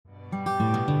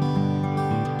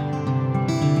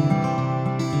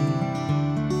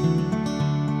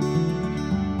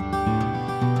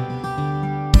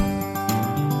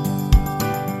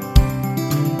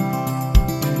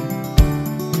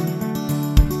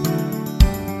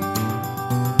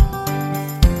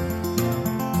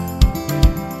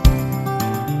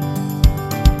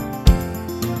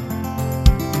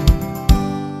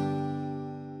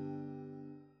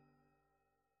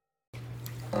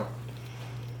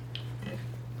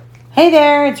Hey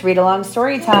there, it's Read Along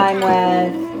Story Time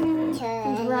with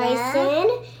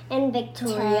Bryson and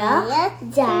Victoria,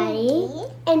 Daddy,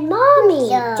 and Mommy.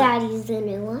 Daddy's the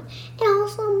new one, and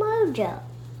also Mojo.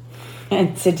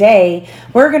 And today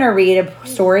we're going to read a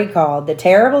story called The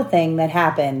Terrible Thing That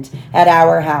Happened at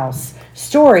Our House.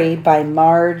 Story by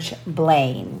Marge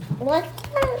Blaine. What's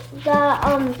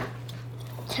the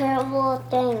terrible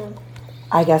thing?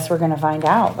 I guess we're going to find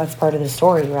out. That's part of the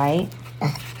story, right?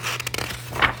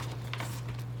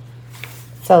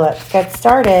 So let's get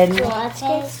started.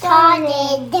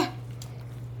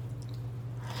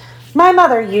 My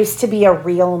mother used to be a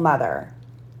real mother.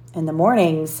 In the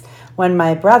mornings, when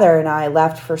my brother and I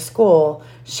left for school,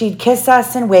 she'd kiss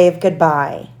us and wave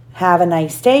goodbye. "Have a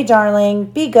nice day, darling.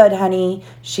 Be good, honey,"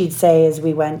 she'd say as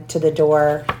we went to the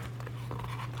door.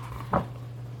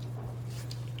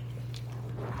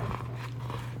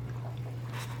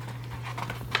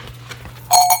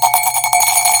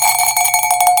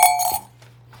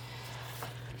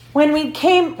 When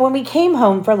we came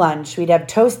home for lunch, we'd have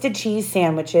toasted cheese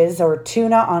sandwiches or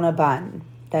tuna on a bun,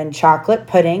 then chocolate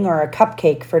pudding or a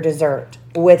cupcake for dessert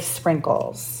with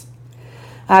sprinkles.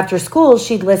 After school,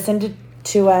 she'd listen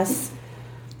to us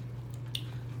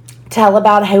tell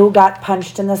about who got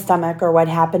punched in the stomach or what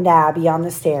happened to Abby on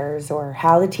the stairs or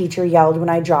how the teacher yelled when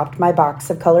I dropped my box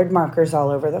of colored markers all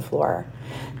over the floor.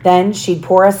 Then she'd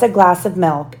pour us a glass of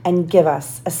milk and give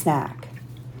us a snack.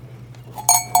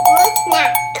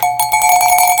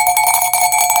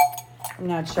 I'm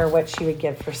not sure what she would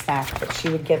give for snack, but she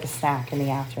would give a snack in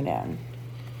the afternoon.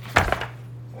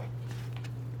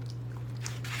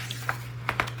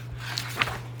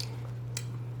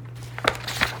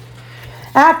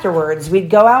 Afterwards,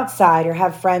 we'd go outside or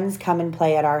have friends come and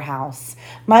play at our house.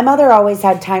 My mother always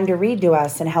had time to read to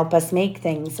us and help us make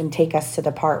things and take us to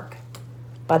the park.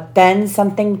 But then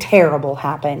something terrible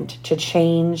happened to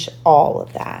change all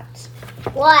of that.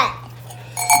 What?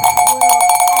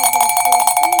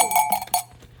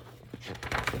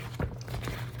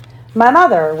 My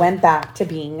mother went back to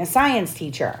being a science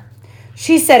teacher.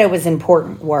 She said it was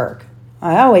important work.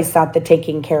 I always thought that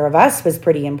taking care of us was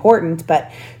pretty important,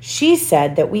 but she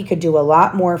said that we could do a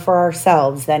lot more for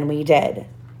ourselves than we did.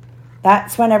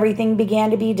 That's when everything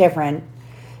began to be different.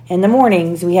 In the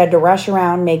mornings, we had to rush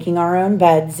around making our own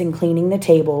beds and cleaning the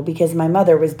table because my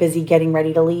mother was busy getting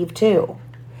ready to leave too.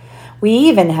 We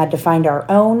even had to find our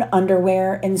own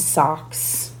underwear and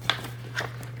socks.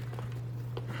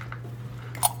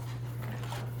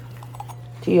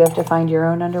 Do you have to find your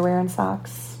own underwear and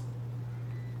socks?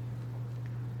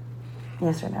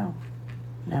 Yes or no?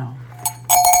 No.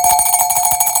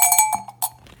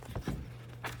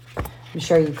 I'm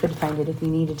sure you could find it if you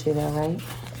needed to, though, right?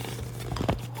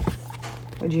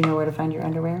 Would you know where to find your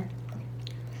underwear?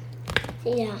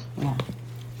 Yeah.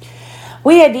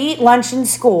 We had to eat lunch in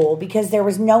school because there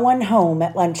was no one home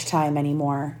at lunchtime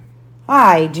anymore.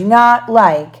 I do not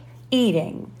like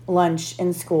eating lunch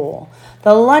in school.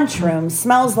 The lunchroom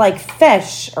smells like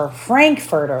fish or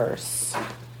frankfurters.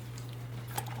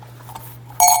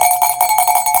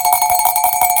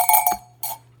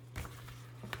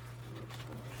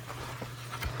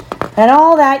 And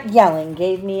all that yelling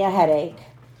gave me a headache.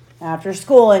 After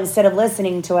school, instead of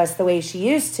listening to us the way she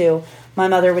used to, my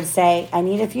mother would say, "I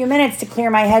need a few minutes to clear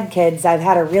my head, kids. I've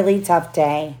had a really tough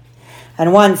day."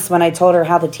 And once, when I told her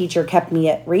how the teacher kept me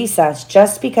at recess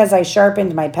just because I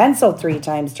sharpened my pencil 3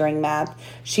 times during math,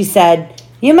 she said,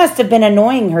 "You must have been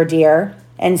annoying her, dear,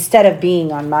 instead of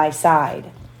being on my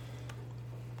side."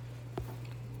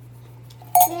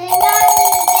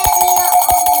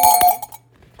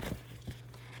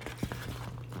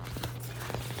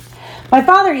 My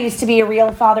father used to be a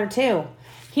real father, too.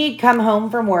 He'd come home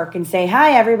from work and say,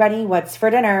 "Hi, everybody, what's for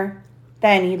dinner?"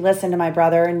 Then he'd listen to my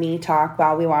brother and me talk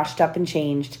while we washed up and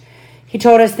changed. He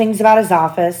told us things about his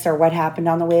office or what happened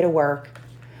on the way to work.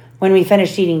 When we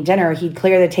finished eating dinner, he'd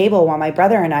clear the table while my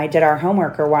brother and I did our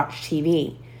homework or watched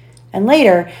TV. And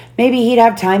later, maybe he'd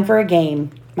have time for a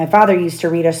game. My father used to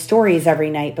read us stories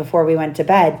every night before we went to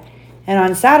bed. And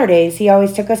on Saturdays, he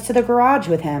always took us to the garage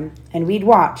with him, and we'd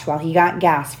watch while he got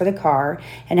gas for the car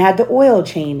and had the oil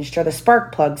changed or the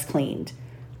spark plugs cleaned.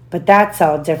 But that's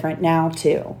all different now,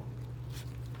 too.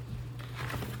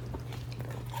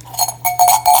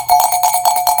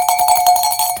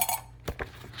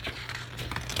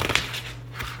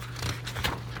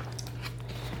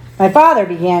 My father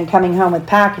began coming home with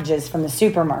packages from the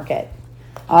supermarket.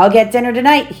 "I'll get dinner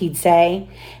tonight," he'd say,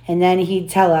 and then he'd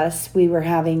tell us we were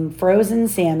having frozen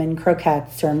salmon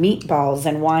croquettes or meatballs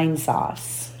and wine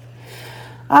sauce.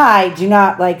 I do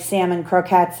not like salmon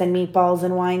croquettes and meatballs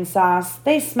and wine sauce.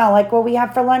 They smell like what we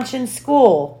have for lunch in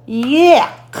school.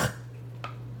 Yuck!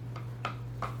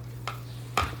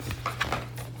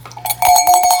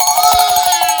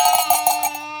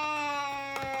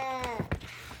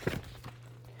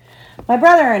 My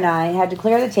brother and I had to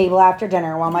clear the table after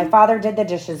dinner while my father did the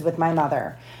dishes with my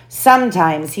mother.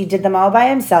 Sometimes he did them all by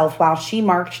himself while she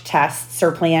marked tests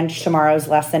or planned tomorrow's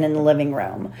lesson in the living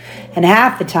room. And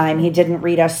half the time he didn't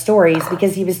read us stories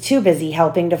because he was too busy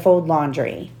helping to fold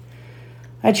laundry.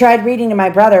 I tried reading to my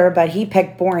brother, but he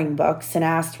picked boring books and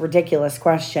asked ridiculous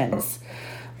questions.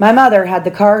 My mother had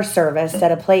the car serviced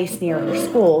at a place near her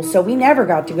school, so we never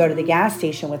got to go to the gas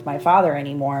station with my father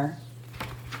anymore.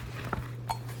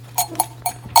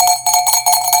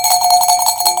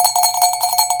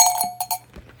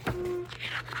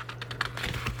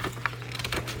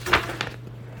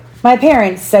 My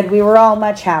parents said we were all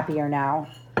much happier now.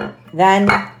 Then,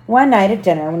 one night at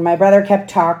dinner, when my brother kept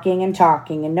talking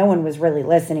and no one was really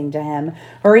listening to him,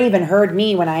 or even heard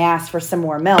me when I asked for some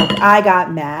more milk, I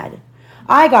got mad.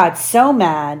 I got so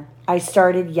mad, I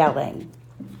started yelling.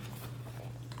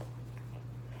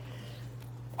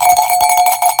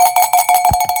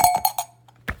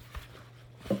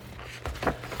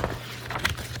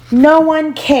 No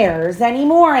one cares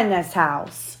anymore in this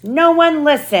house. No one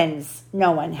listens.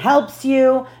 No one helps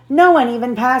you. No one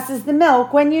even passes the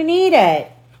milk when you need it.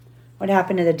 What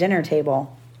happened to the dinner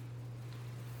table?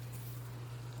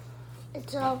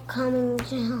 It's all coming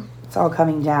down. It's all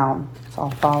coming down. It's all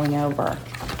falling over.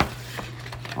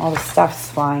 All the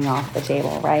stuff's flying off the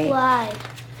table, right? Why?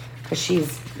 Because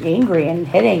she's angry and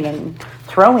hitting and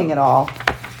throwing it all.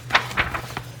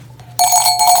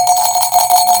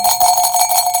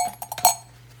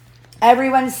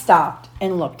 Everyone stopped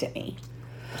and looked at me.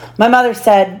 My mother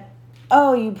said,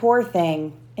 "Oh, you poor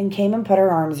thing," and came and put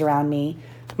her arms around me.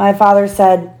 My father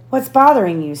said, "What's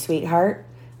bothering you, sweetheart?"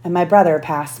 And my brother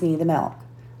passed me the milk.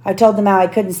 I told them how I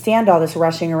couldn't stand all this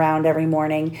rushing around every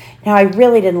morning, and how I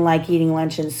really didn't like eating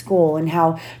lunch in school, and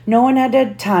how no one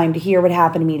had time to hear what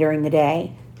happened to me during the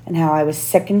day, and how I was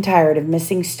sick and tired of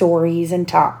missing stories and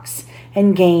talks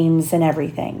and games and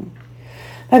everything.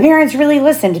 My parents really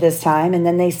listened this time, and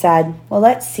then they said, "Well,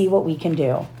 let's see what we can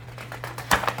do."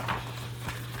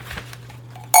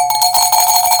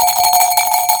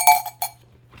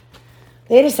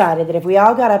 They decided that if we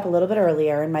all got up a little bit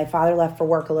earlier and my father left for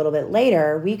work a little bit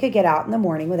later, we could get out in the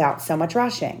morning without so much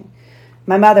rushing.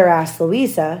 My mother asked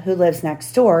Louisa, who lives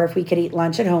next door, if we could eat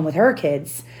lunch at home with her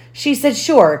kids. She said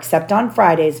sure, except on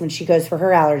Fridays when she goes for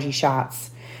her allergy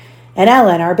shots. And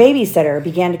Ellen, our babysitter,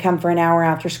 began to come for an hour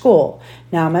after school.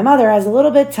 Now my mother has a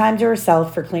little bit of time to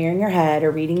herself for clearing her head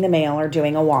or reading the mail or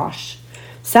doing a wash.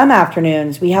 Some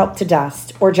afternoons we help to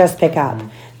dust or just pick up.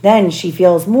 Then she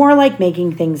feels more like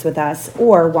making things with us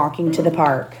or walking to the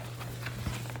park.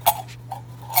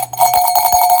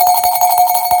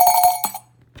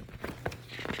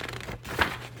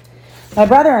 My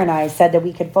brother and I said that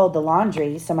we could fold the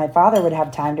laundry so my father would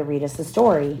have time to read us a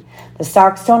story. The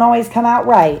socks don't always come out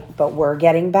right, but we're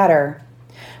getting better.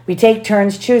 We take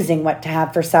turns choosing what to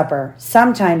have for supper.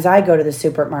 Sometimes I go to the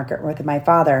supermarket with my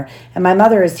father, and my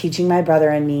mother is teaching my brother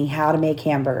and me how to make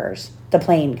hamburgers, the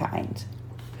plain kind.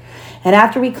 And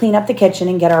after we clean up the kitchen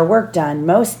and get our work done,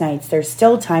 most nights there's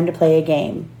still time to play a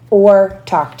game or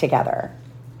talk together.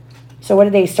 So what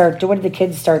did the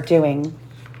kids start doing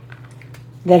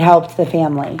that helped the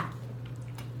family?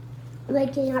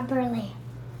 Waking up early.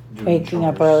 Waking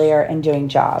up earlier and doing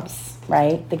jobs,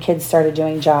 right? The kids started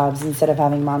doing jobs instead of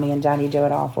having mommy and daddy do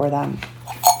it all for them.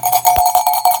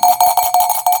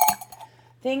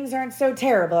 Things aren't so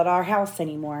terrible at our house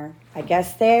anymore. I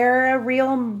guess they're a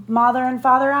real mother and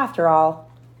father after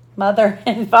all. Mother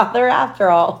and father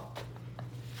after all.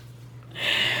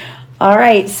 All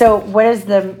right, so what is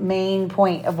the main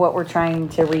point of what we're trying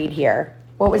to read here?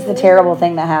 What was the terrible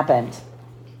thing that happened?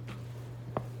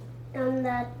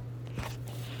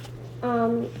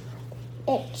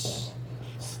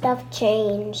 Stuff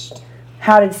changed.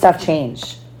 How did stuff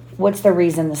change? What's the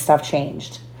reason the stuff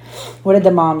changed? What did the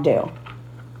mom do?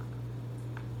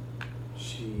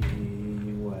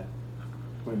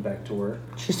 Went back to work.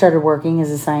 She started working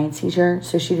as a science teacher,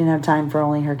 so she didn't have time for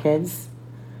only her kids,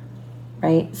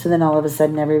 right? So then all of a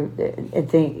sudden, their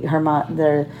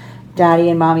daddy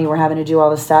and mommy were having to do all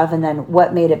the stuff, and then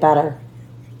what made it better?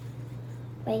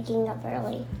 Waking up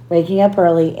early. Waking up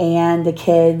early, and the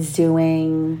kids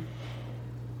doing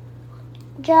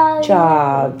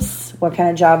jobs. What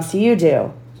kind of jobs do you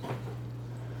do?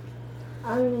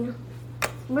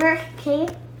 Working,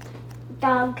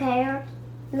 dog care,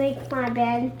 make my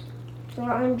bed,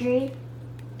 laundry,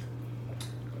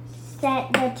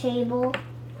 set the table,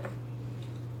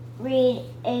 read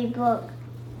a book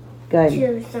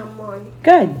to someone.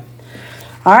 Good.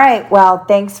 All right. Well,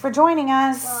 thanks for joining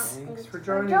us. Thanks for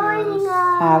joining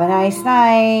us. Have a nice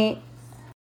night.